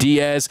guy from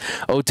DS?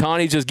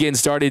 Ohtani's just getting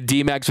started.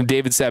 D-Mac from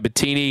David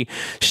Sabatini.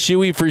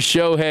 Shoey for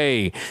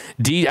Shohei. I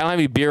don't have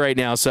any beer right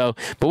now, but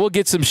we'll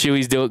get some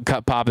shoeies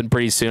popping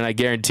pretty soon. I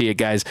guarantee it,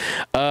 guys.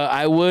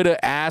 I would have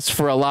asked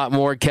for a lot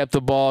more. Kept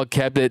the ball.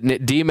 Kept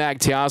it. D-Mac,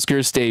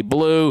 Teoscar, stay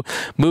blue.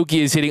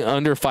 Mookie is hitting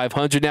under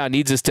 500 now.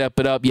 Needs to step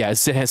it up. Yeah,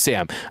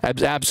 Sam.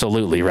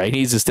 Absolutely, right? He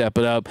needs to step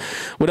it up.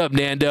 What up,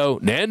 Nando?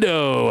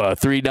 Nando,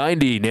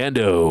 390.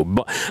 Nando.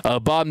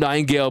 Bob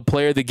Nightingale,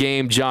 player of the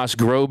game. Josh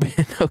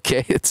Groban.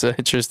 Okay, it's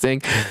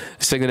interesting.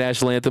 Sing the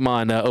national anthem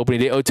on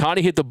opening day.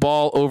 Ohtani hit the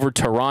ball over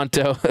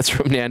Toronto. That's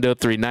from Nando,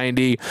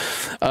 390.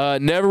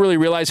 Never really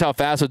realized how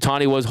fast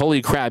Ohtani was.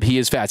 Holy crap, he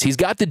is fast. He's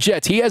got the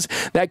jets. He has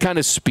that kind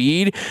of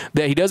speed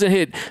that he doesn't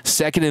hit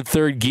second and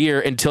third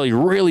gear until he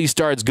really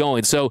starts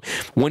going. So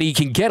when he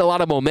can get a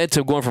lot of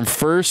momentum going from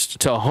first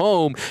to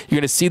home, you're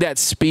going to see that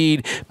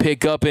speed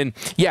pick up. And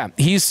yeah,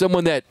 he's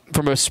someone that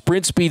from a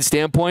sprint speed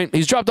standpoint,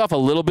 he's dropped off a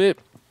little bit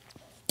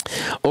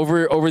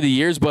over the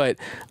years, but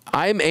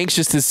I'm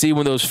anxious to see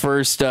when those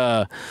first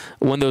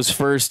little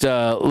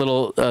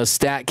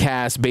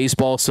StatCast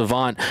baseball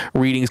savant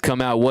readings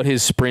come out, what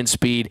his sprint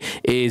speed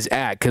is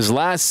at. Because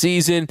last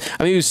season,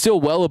 I mean, he was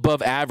still well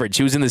above average.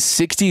 He was in the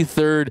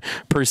 63rd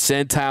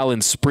percentile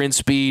in sprint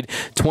speed,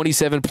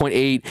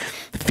 27.8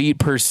 feet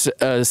per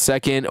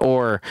second.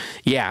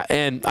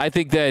 And I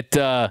think that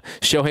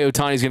Shohei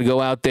Ohtani is going to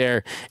go out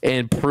there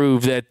and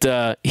prove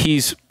that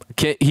he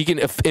can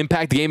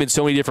impact the game in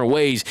so many different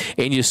ways,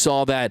 and you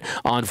saw that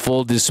on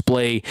full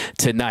display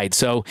tonight.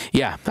 So,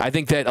 yeah, I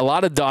think that a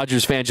lot of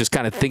Dodgers fans just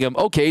kind of think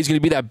okay, he's going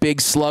to be that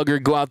big slugger,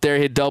 go out there,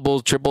 hit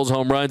doubles, triples,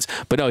 home runs.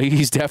 But no,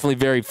 he's definitely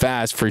very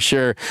fast for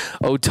sure.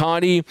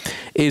 Ohtani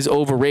is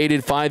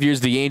overrated. 5 years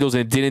of the Angels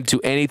and didn't do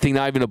anything,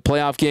 not even a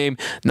playoff game.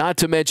 Not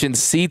to mention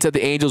seats at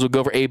the Angels would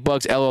go for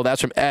 $8. LOL,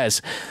 that's from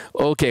S.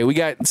 Okay, we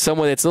got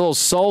someone that's a little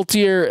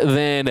saltier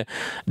than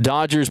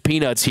Dodgers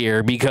peanuts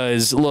here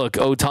because, look,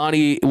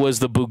 Ohtani was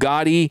the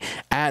Bugatti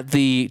at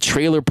the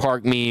trailer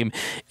park meme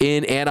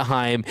in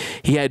Anaheim.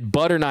 He had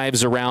butter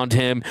knives around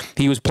him.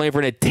 He was playing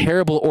for a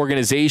terrible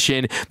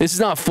organization. This is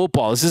not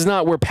football. This is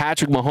not where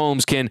Patrick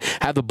Mahomes can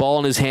have the ball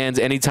in his hands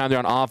anytime they're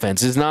on offense.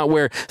 This is not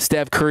where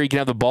Steph Curry can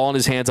have the ball in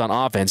his hands on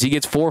offense. He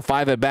gets 4 or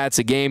 5 at-bats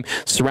a game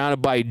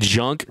surrounded by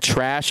junk,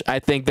 trash. I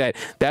think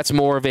that's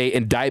more of an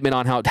indictment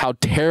on how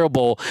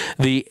terrible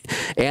the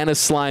Anna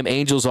Slime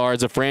Angels are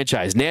as a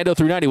franchise. Nando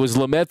 390, was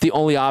Lamet the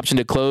only option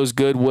to close?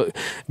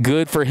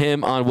 Good for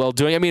him on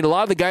well-doing. I mean, a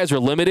lot of the guys were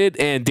limited,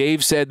 and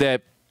Dave said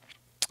that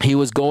he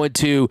was going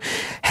to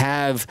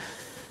have...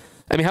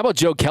 I mean, how about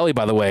Joe Kelly,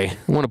 by the way?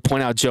 I want to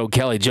point out Joe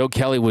Kelly. Joe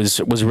Kelly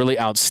was really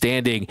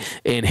outstanding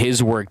in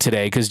his work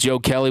today because Joe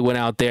Kelly went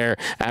out there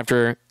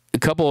after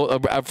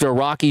a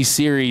rocky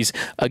series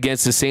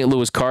against the St.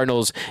 Louis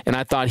Cardinals, and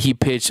I thought he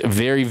pitched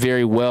very,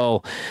 very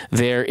well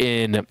there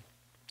in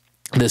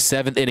the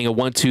 7th inning, a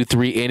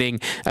 1-2-3 inning.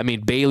 I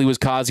mean, Bailey was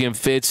causing him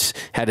fits,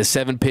 had a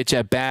 7-pitch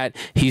at bat.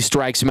 He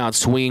strikes him out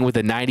swinging with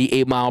a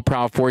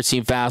 98-mile-per-hour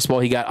 4-seam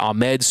fastball. He got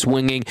Ahmed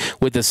swinging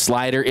with a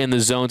slider in the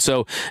zone.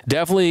 So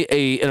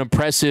definitely an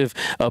impressive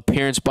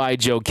appearance by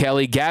Joe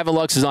Kelly. Gavin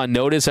Lux is on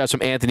notice. That's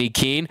from Anthony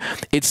Keene.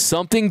 It's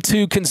something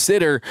to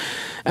consider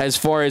as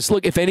far as,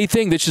 look, if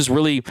anything, this just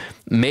really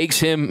makes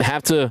him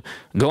have to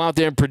go out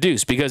there and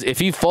produce. Because if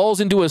he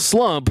falls into a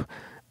slump,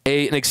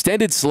 an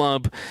extended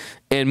slump,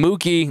 and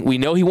Mookie, we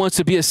know he wants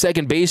to be a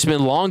second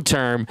baseman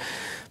long-term.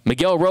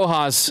 Miguel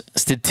Rojas,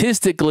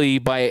 statistically,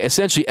 by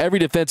essentially every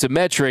defensive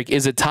metric,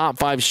 is a top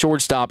 5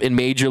 shortstop in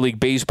Major League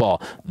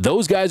Baseball.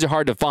 Those guys are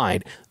hard to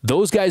find.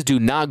 Those guys do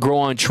not grow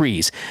on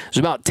trees. There's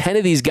about 10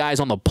 of these guys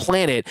on the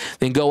planet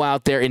that go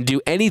out there and do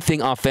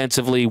anything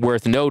offensively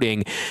worth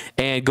noting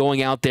and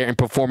going out there and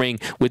performing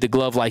with the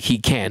glove like he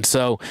can.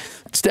 So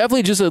it's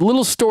definitely just a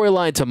little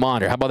storyline to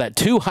monitor. How about that?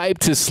 Too hyped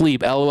to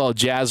sleep. LOL,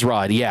 Jazz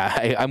Rod.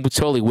 Yeah, I'm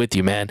totally with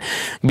you, man.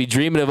 Be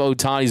dreaming of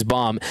Ohtani's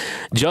bomb.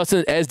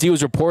 Justin SD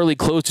was reportedly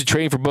close close to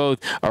trading for both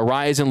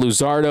Arias and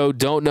Luzardo.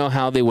 Don't know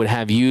how they would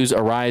have used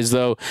Arias,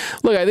 though.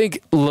 Look, I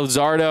think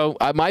Luzardo,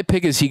 my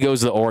pick is he goes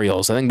to the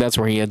Orioles. I think that's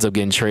where he ends up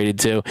getting traded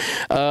to.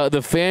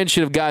 The fans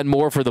should have gotten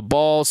more for the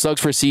ball.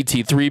 Sucks for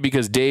CT3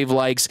 because Dave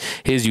likes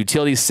his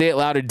utility. Say it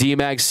louder,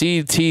 D-Max.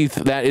 CT,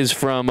 that is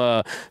from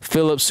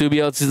Philip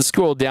Subio. Let's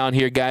scroll down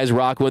here, guys.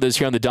 Rock with us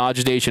here on the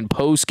Dodgers Nation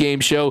post-game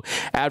show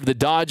after the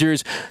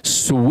Dodgers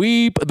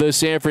sweep the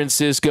San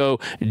Francisco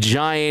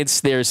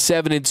Giants. They're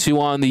 7-2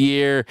 on the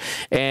year,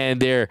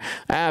 and they're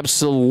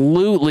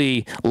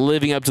absolutely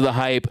living up to the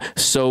hype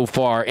so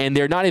far. And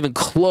they're not even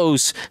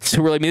close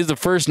to really. I mean, this is the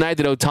first night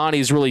that Ohtani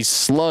is really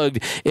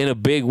slugged in a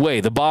big way.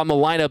 The bottom of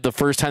the lineup, the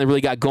first time they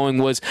really got going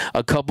was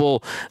a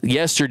couple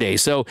yesterday.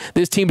 So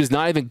this team is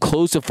not even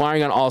close to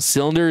firing on all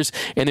cylinders,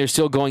 and they're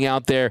still going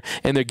out there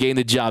and they're getting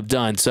the job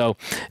done. So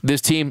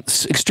this team,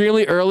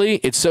 extremely early.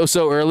 It's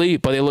so early,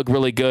 but they look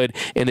really good,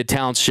 and the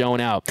talent's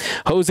showing out.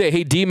 Jose,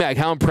 hey, D-Mac,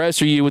 how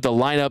impressed are you with the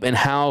lineup and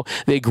how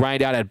they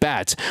grind out at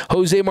bats?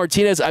 Jose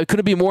Martinez, I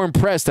couldn't be more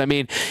impressed. I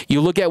mean,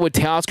 you look at what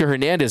Teoscar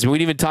Hernandez, we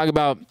didn't even talk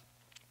about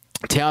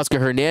Teoscar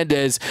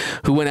Hernandez,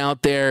 who went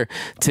out there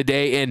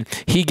today, and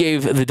he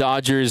gave the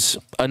Dodgers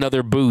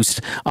another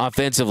boost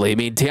offensively. I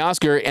mean,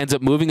 Teoscar ends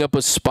up moving up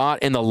a spot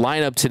in the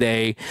lineup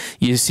today.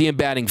 You see him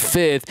batting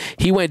 5th.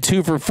 He went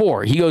 2 for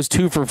 4. He goes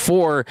 2 for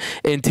 4,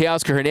 and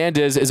Teoscar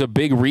Hernandez is a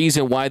big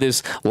reason why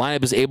this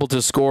lineup is able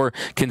to score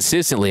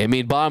consistently. I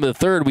mean, bottom of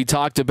the 3rd, we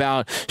talked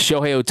about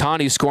Shohei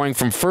Ohtani scoring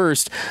from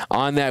first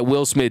on that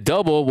Will Smith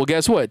double. Well,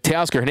 guess what?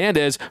 Teoscar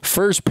Hernandez,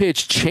 first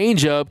pitch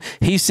changeup.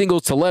 He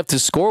singles to left to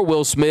score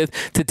Will Smith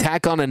to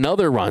tack on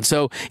another run.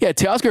 So, yeah,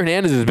 Teoscar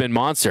Hernandez has been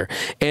monster.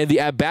 And the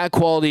at-bat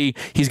quality,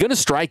 he's going to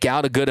strike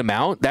out a good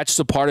amount. That's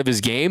just a part of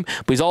his game.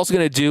 But he's also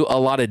going to do a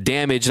lot of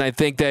damage. And I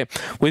think that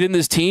within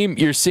this team,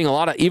 you're seeing a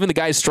lot of, even the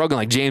guys struggling,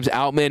 like James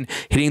Outman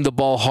hitting the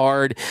ball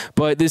hard.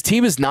 But this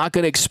team is not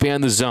going to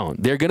expand the zone.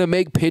 They're going to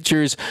make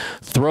pitchers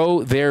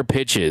throw their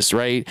pitches,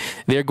 right?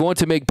 They're going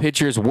to make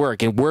pitchers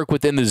work and work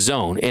within the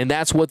zone. And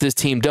that's what this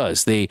team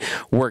does. They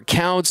work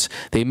counts.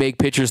 They make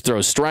pitchers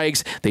throw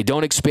strikes. They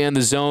don't expand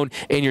the zone.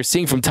 And you're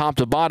seeing from top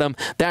to bottom,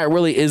 that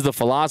really is the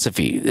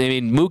philosophy. I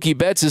mean, Mookie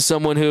Betts is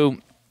someone who,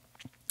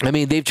 I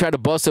mean, they've tried to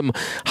bust him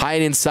high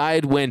and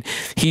inside when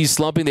he's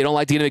slumping. They don't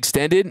like to get him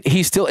extended.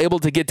 He's still able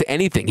to get to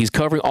anything. He's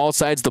covering all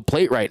sides of the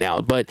plate right now.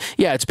 But,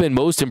 yeah, it's been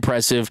most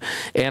impressive.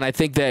 And I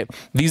think that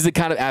these are the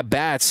kind of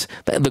at-bats,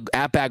 the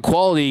at-bat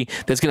quality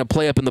that's going to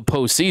play up in the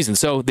postseason.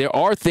 So there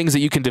are things that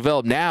you can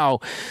develop now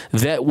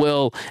that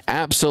will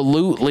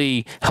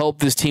absolutely help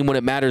this team when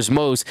it matters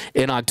most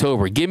in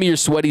October. Give me your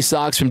sweaty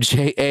socks from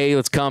J.A.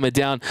 Let's comment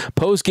down.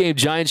 Post-game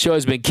Giants show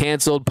has been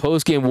canceled.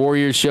 Post-game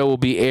Warriors show will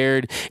be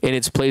aired in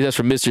its place. That's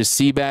from Mr.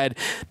 Seabad.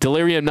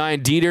 Delirium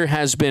 9 Dieter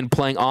has been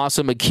playing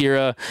awesome.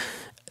 Akira,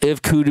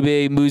 If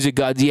Kudube, music,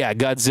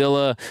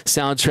 Godzilla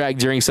soundtrack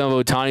during some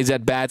of Ohtani's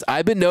at-bats.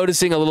 I've been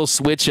noticing a little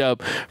switch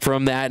up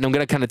from that, and I'm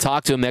going to kind of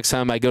talk to him next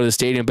time I go to the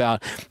stadium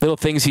about little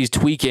things he's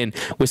tweaking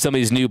with some of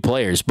these new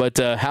players. But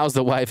how's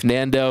the wife,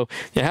 Nando?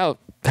 Yeah,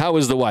 How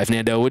is the wife,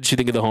 Nando? What did you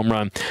think of the home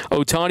run?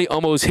 Ohtani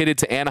almost hit it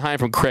to Anaheim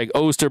from Craig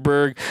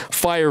Osterberg.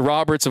 Fire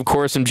Roberts, of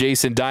course, from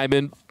Jason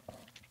Diamond.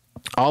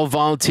 I'll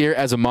volunteer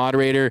as a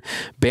moderator,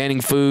 banning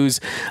foos.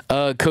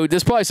 Coach,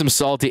 there's probably some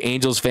salty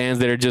Angels fans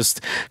that are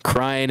just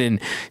crying and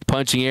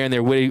punching air, and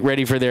they're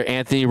ready for their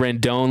Anthony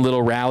Rendon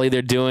little rally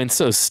they're doing.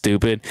 So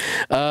stupid.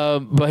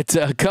 But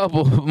a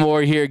couple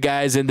more here,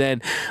 guys, and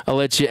then I'll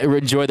let you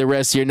enjoy the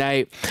rest of your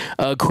night.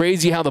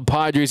 Crazy how the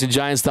Padres and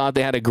Giants thought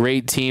they had a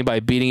great team by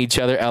beating each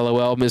other.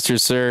 LOL, Mr.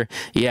 Sir.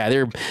 Yeah,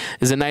 there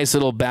is a nice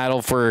little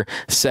battle for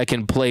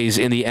second place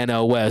in the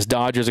NL West.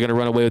 Dodgers are going to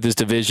run away with this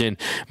division.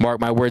 Mark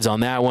my words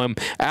on that one.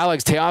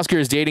 Alex, Teoscar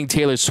is dating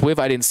Taylor Swift.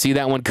 I didn't see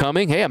that one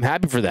coming. Hey, I'm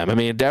happy for them. I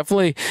mean,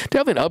 definitely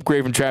an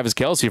upgrade from Travis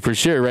Kelce for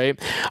sure, right?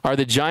 Are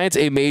the Giants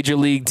a major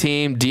league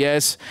team?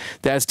 DS,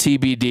 that's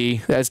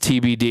TBD. That's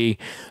TBD.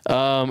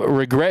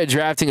 Regret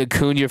drafting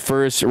Acuna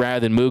first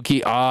rather than Mookie.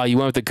 You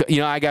went with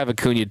the, I got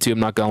Acuna too. I'm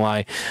not gonna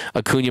lie.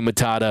 Acuna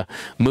Matata.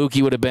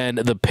 Mookie would have been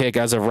the pick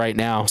as of right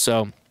now.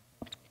 So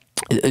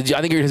I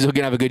think you're going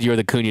to have a good year with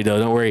Acuna, though.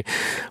 Don't worry.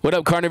 What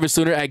up, Carnivorous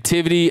Lunar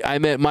Activity? I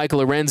met Michael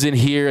Lorenzen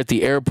here at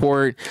the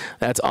airport.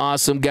 That's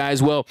awesome,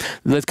 guys. Well,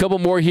 let's couple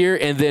more here,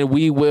 and then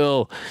we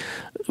will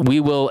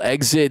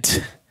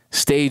exit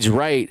stage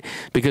right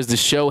because the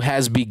show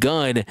has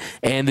begun,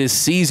 and this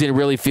season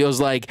really feels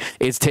like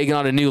it's taken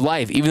on a new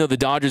life. Even though the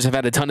Dodgers have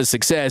had a ton of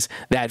success,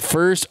 that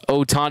first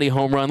Ohtani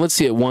home run, let's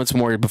see it once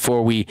more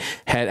before we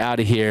head out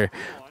of here.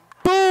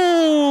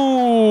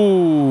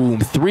 Boom!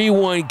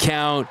 3-1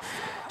 count.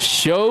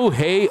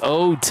 Shohei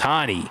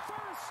Ohtani.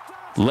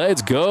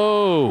 Let's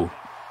go.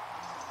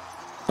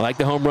 I like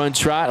the home run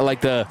trot. I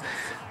like the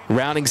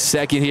rounding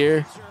second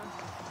here.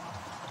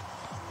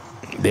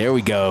 There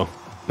we go.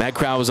 That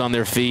crowd was on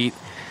their feet.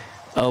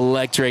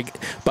 Electric.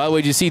 By the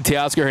way, did you see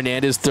Teoscar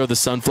Hernandez throw the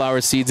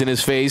sunflower seeds in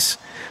his face?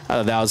 I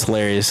thought that was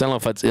hilarious. I don't know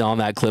if it's on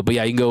that clip, but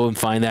yeah, you can go and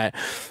find that.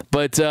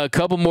 But a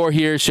couple more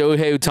here.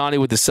 Shohei Ohtani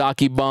with the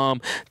sake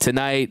bomb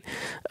tonight.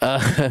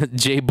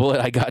 Jay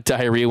Bullet, I got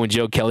diarrhea when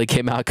Joe Kelly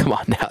came out. Come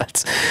on now.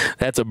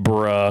 That's a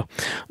bruh.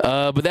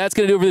 But that's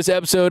going to do it for this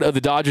episode of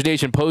the Dodgers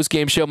Nation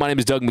postgame show. My name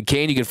is Doug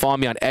McKain. You can follow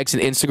me on X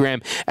and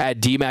Instagram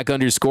at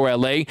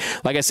DMAC_LA.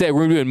 Like I said,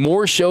 we're doing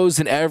more shows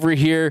than ever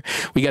here.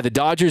 We got the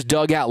Dodgers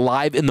Dugout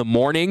live in the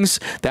mornings.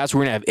 That's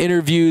where we're going to have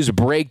interviews,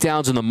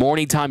 breakdowns in the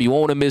morning time. You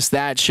won't want to miss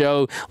that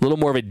show. A little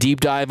more of a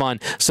deep dive on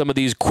some of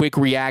these quick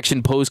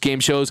reaction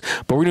postgame shows.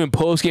 But we're doing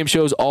postgame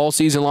shows all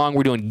season long.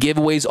 We're doing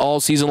giveaways all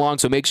season long.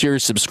 So make sure you're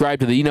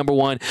subscribed to the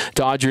 #1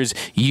 Dodgers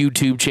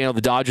YouTube channel,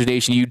 the Dodgers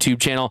Nation YouTube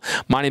channel.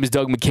 My name is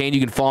Doug McKain. You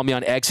can follow me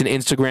on X and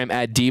Instagram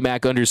at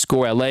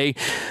DMAC_LA.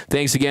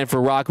 Thanks again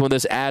for rocking with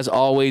us as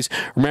always.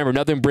 Remember,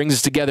 nothing brings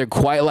us together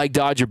quite like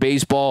Dodger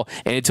baseball.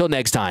 And until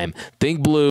next time, think blue.